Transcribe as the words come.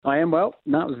I am well.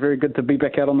 No, it was very good to be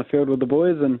back out on the field with the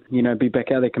boys and, be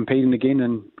back out there competing again.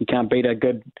 And you can't beat a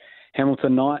good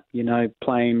Hamilton night,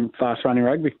 playing fast-running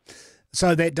rugby.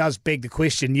 So that does beg the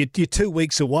question. You're 2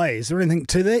 weeks away. Is there anything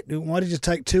to that? Why did you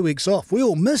take 2 weeks off? We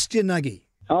all missed you, Nuggy.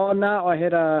 Oh, no, it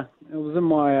was in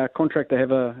my contract to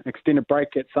have an extended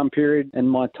break at some period in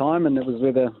my time, and it was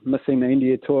whether missing the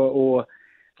India tour or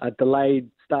a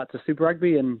delayed start to Super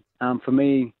Rugby. And for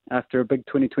me, after a big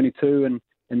 2022 and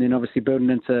then obviously building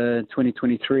into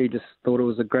 2023, just thought it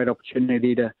was a great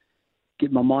opportunity to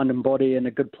get my mind and body in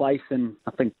a good place. And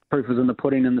I think proof was in the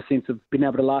pudding in the sense of being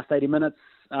able to last 80 minutes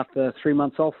after 3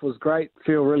 months off was great.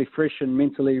 Feel really fresh and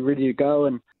mentally ready to go.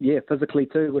 And physically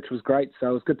too, which was great.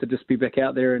 So it was good to just be back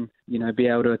out there and, be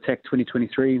able to attack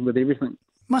 2023 with everything.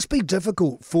 Must be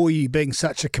difficult for you being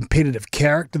such a competitive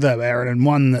character though, Aaron, and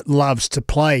one that loves to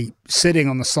play, sitting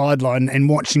on the sideline and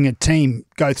watching a team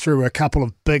go through a couple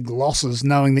of big losses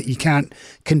knowing that you can't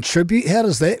contribute. How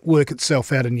does that work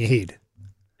itself out in your head?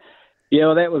 Yeah,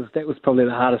 well, that was probably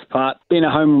the hardest part. Being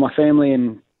at home with my family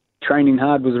and training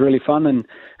hard was really fun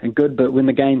and good, but when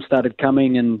the games started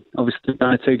coming and obviously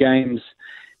going to 2 games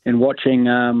and watching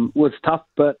was tough.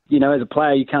 But, as a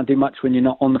player, you can't do much when you're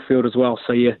not on the field as well.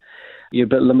 So you're a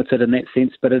bit limited in that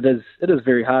sense, but it is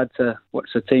very hard to watch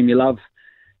the team you love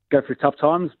go through tough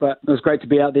times. But it was great to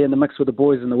be out there in the mix with the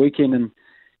boys in the weekend and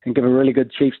give a really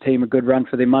good Chiefs team a good run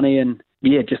for their money and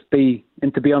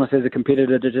to be honest, as a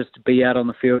competitor, to just be out on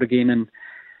the field again and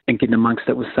getting amongst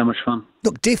it was so much fun.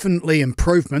 Look, definitely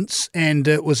improvements, and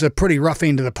it was a pretty rough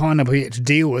end of the pineapple we had to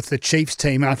deal with, the Chiefs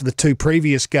team after the 2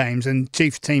 previous games, and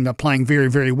Chiefs team are playing very,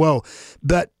 very well.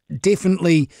 But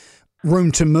definitely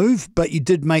room to move, but you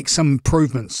did make some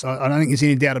improvements. I don't think there's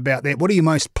any doubt about that. What are you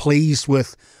most pleased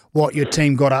with what your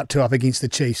team got up to up against the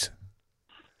Chiefs?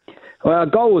 Well, our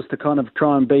goal was to kind of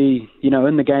try and be,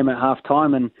 in the game at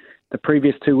half-time, and the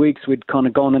previous 2 weeks we'd kind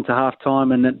of gone into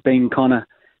half-time and it being kind of,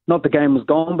 not the game was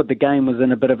gone, but the game was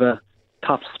in a bit of a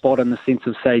tough spot in the sense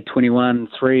of, say,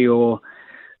 21-3 or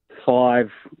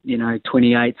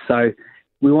 5-28. So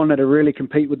we wanted to really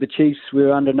compete with the Chiefs. We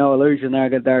were under no illusion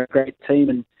they're a great team,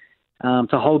 and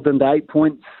to hold them to 8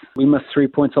 points, we missed 3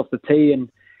 points off the tee,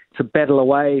 and to battle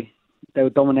away, they were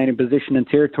dominating position and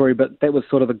territory, but that was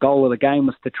sort of the goal of the game,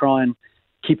 was to try and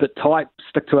keep it tight,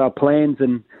 stick to our plans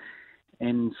and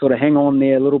sort of hang on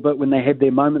there a little bit when they had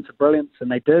their moments of brilliance,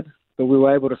 and they did. But we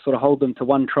were able to sort of hold them to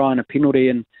 1 try and a penalty,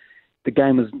 and the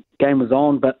game was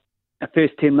on. But our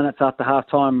first 10 minutes after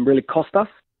half-time really cost us.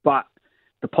 But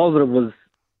the positive was,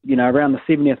 around the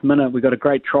 70th minute, we got a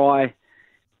great try.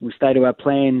 We stayed to our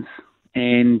plans.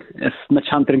 And if Mitch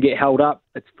Hunt didn't get held up,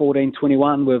 it's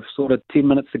 14-21 with sort of 10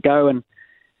 minutes to go, and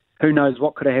who knows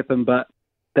what could have happened. But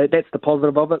that's the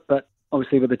positive of it. But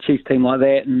obviously with a Chiefs team like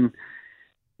that and,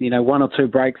 1 or 2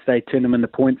 breaks, they turned them into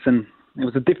points. And it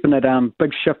was a definite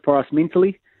big shift for us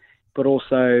mentally, but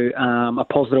also a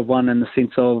positive one in the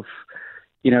sense of,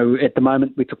 at the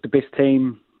moment we took the best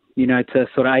team, to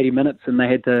sort of 80 minutes, and they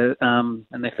had to,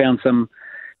 and they found some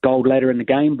gold later in the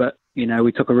game. But,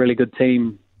 we took a really good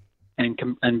team and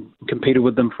competed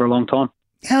with them for a long time.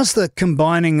 How's the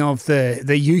combining of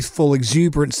the youthful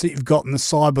exuberance that you've got in the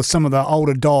side with some of the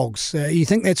older dogs? You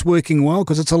think that's working well?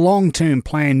 Because it's a long-term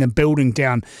plan, the building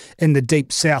down in the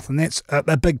deep south, and that's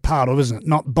a big part of it, isn't it?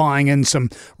 Not buying in some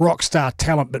rock star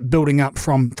talent, but building up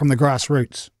from the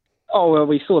grassroots. Oh, well,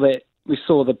 we saw that. We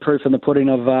saw the proof in the pudding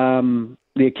of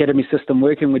the academy system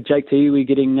working with Jake Tiiwi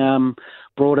getting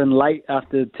brought in late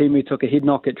after Timu took a head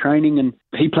knock at training, and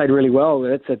he played really well.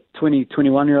 That's a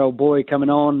 21-year-old boy coming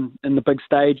on in the big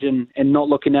stage and not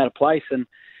looking out of place, and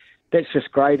that's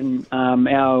just great. And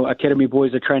our academy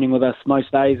boys are training with us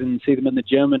most days and see them in the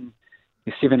gym, and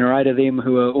there's 7 or 8 of them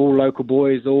who are all local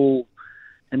boys,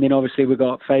 and then obviously we've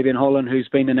got Fabian Holland, who's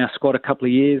been in our squad a couple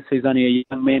of years, who's only a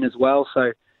young man as well.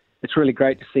 So it's really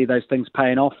great to see those things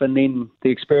paying off, and then the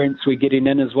experience we're getting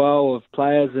in as well of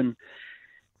players, and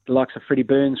the likes of Freddie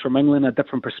Burns from England, a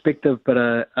different perspective, but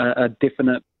a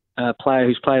definite player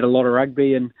who's played a lot of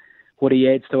rugby, and what he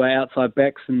adds to our outside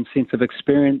backs and sense of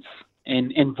experience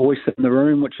and voice in the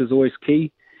room, which is always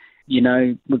key.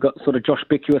 We've got sort of Josh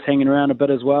Beckwith hanging around a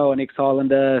bit as well, an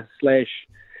ex-Highlander /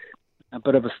 a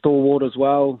bit of a stalwart as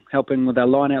well, helping with our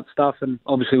line-out stuff. And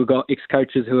obviously we've got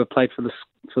ex-coaches who have played for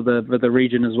the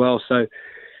region as well. So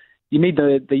you need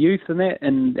the youth in that,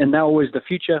 and they're always the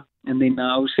future. And then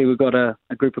obviously we've got a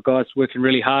group of guys working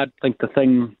really hard. I think the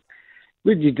thing,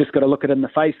 you just got to look it in the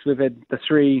face. We've had the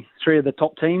three of the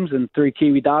top teams and 3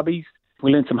 Kiwi derbies.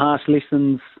 We learned some harsh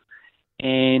lessons,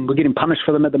 and we're getting punished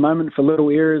for them at the moment for little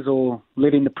errors or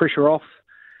letting the pressure off.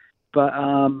 But,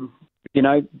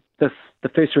 the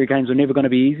first 3 games were never going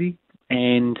to be easy.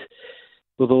 and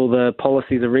with all the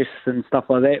policies, arrests and stuff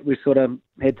like that, we sort of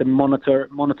had to monitor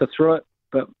through it.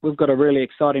 But we've got a really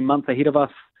exciting month ahead of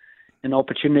us, an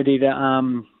opportunity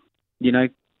to,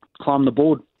 climb the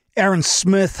board. Aaron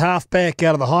Smith, halfback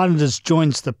out of the Highlanders,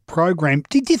 joins the program.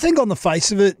 Do you think on the face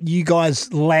of it, you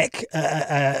guys lack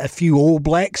a few All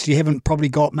Blacks? You haven't probably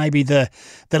got maybe the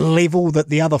level that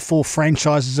the other 4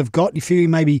 franchises have got? You feel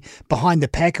maybe behind the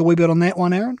pack a wee bit on that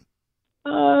one, Aaron?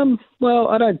 Well,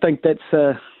 I don't think that's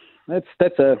a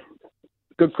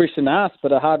good question to ask,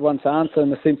 but a hard one to answer in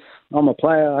the sense I'm a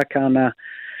player. I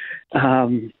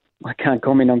can't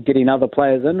comment on getting other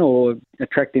players in or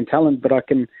attracting talent, but I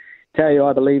can tell you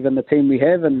I believe in the team we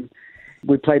have, and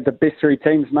we played the best 3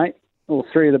 teams, mate, or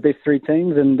 3 of the best 3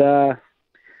 teams, and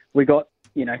we got,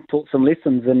 taught some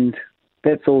lessons, and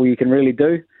that's all you can really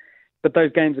do. But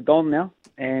those games are gone now,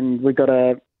 and we've got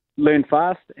to learn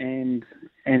fast and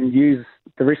use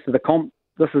the rest of the comp.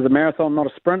 This is a marathon, not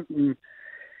a sprint, and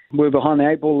we're behind the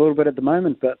 8 ball a little bit at the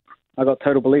moment, but I got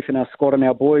total belief in our squad and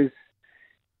our boys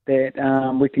that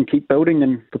we can keep building,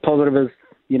 and the positive is,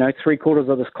 3/4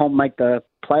 of this comp make the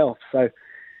playoffs. So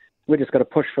we just got to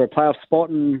push for a playoff spot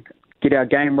and get our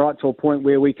game right to a point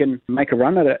where we can make a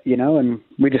run at it, and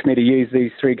we just need to use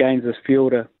these 3 games as fuel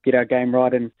to get our game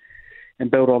right and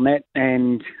build on that.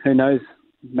 And who knows,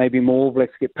 maybe more All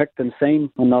Blacks get picked and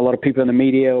seen. I know a lot of people in the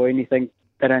media or anything,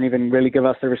 they don't even really give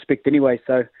us the respect anyway.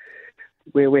 So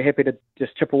we're happy to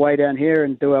just chip away down here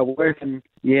and do our work, and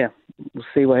we'll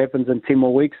see what happens in 10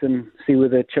 more weeks and see where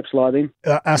the chips lie then.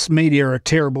 Us media are a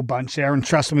terrible bunch, Aaron.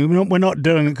 Trust me, we're not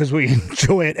doing it because we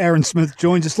enjoy it. Aaron Smith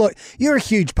joins us. Look, you're a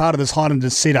huge part of this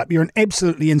Highlanders setup. You're an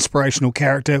absolutely inspirational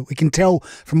character. We can tell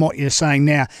from what you're saying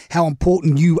now how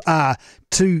important you are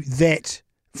to that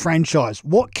franchise.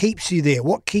 What keeps you there?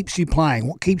 What keeps you playing?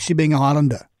 What keeps you being a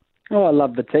Highlander? Oh, I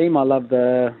love the team. I love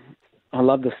the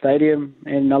stadium,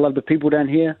 and I love the people down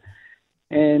here.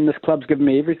 And this club's given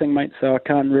me everything, mate, so I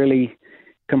can't really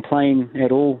complain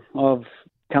at all. I've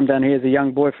come down here as a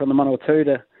young boy from the Manawatu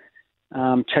to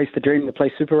chase the dream to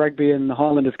play Super Rugby, and the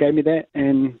Highlanders gave me that.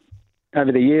 And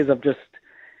over the years, I've just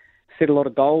set a lot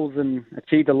of goals and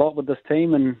achieved a lot with this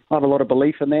team, and I have a lot of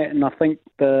belief in that. And I think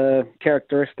the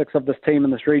characteristics of this team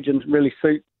and this region really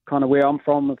suit kind of where I'm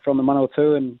from the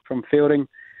Manawatu and from fielding.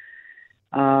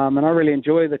 And I really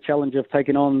enjoy the challenge of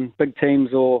taking on big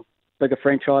teams or bigger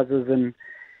franchises and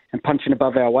punching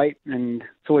above our weight. And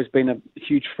it's always been a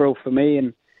huge thrill for me.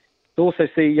 And to also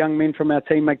see young men from our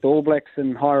team make the All Blacks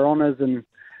and higher honours and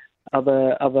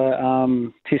other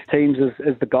test teams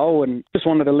is the goal. And just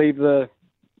wanted to leave the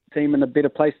team in a better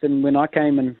place than when I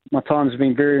came. And my time's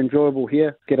been very enjoyable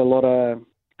here. I get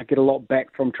a lot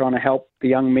back from trying to help the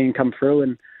young men come through.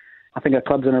 And I think our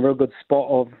club's in a real good spot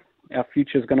of our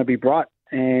future's going to be bright.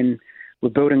 And we're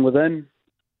building within,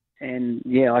 and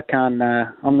I'm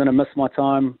going to miss my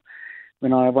time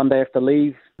when I one day have to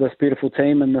leave this beautiful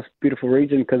team and this beautiful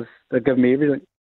region because they've given me everything.